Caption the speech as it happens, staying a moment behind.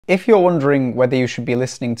If you're wondering whether you should be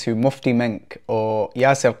listening to Mufti Menk or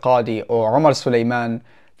Yasir Qadhi or Omar Suleiman,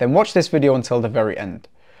 then watch this video until the very end.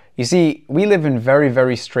 You see, we live in very,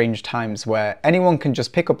 very strange times where anyone can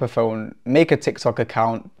just pick up a phone, make a TikTok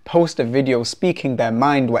account, post a video speaking their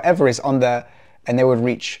mind, whatever is on there, and they would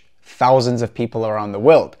reach thousands of people around the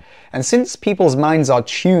world. And since people's minds are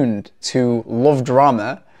tuned to love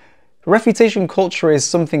drama, refutation culture is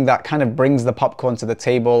something that kind of brings the popcorn to the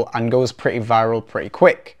table and goes pretty viral pretty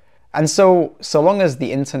quick. And so long as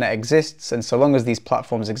the internet exists and so long as these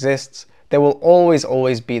platforms exist, there will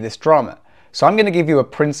always be this drama. So I'm going to give you a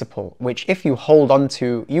principle which, if you hold on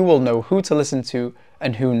to, you will know who to listen to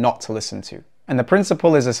and who not to listen to. And the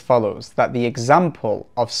principle is as follows, that the example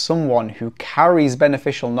of someone who carries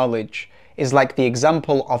beneficial knowledge is like the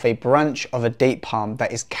example of a branch of a date palm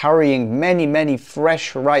that is carrying many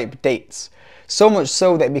fresh, ripe dates. So much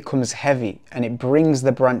so that it becomes heavy and it brings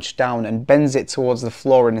the branch down and bends it towards the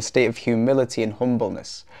floor in a state of humility and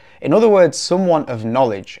humbleness. In other words, someone of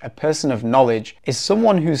knowledge, a person of knowledge, is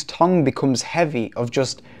someone whose tongue becomes heavy of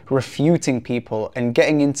just refuting people and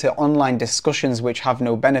getting into online discussions which have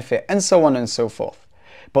no benefit, and so on and so forth.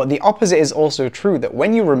 But the opposite is also true, that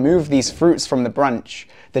when you remove these fruits from the branch,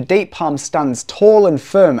 the date palm stands tall and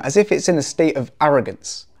firm as if it's in a state of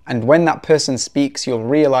arrogance. And when that person speaks, you'll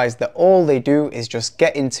realize that all they do is just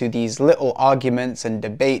get into these little arguments and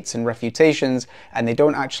debates and refutations, and they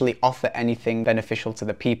don't actually offer anything beneficial to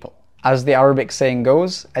the people. As the Arabic saying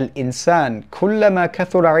goes, Al-insan kullama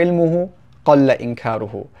kathura ilmuhu qalla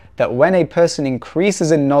inkaruhu. That when a person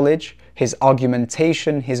increases in knowledge, his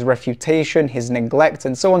argumentation, his refutation, his neglect,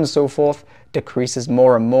 and so on and so forth decreases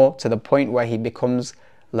more and more to the point where he becomes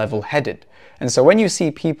level-headed. And so when you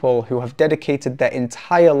see people who have dedicated their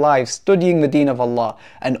entire lives studying the deen of Allah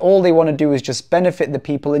and all they want to do is just benefit the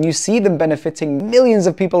people, and you see them benefiting millions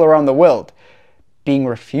of people around the world, being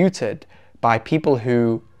refuted by people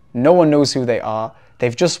who no one knows who they are,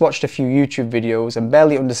 they've just watched a few YouTube videos and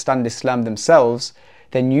barely understand Islam themselves,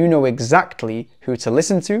 then you know exactly who to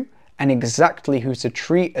listen to and exactly who to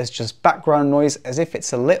treat as just background noise, as if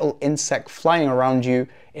it's a little insect flying around you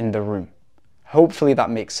in the room. Hopefully that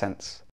makes sense.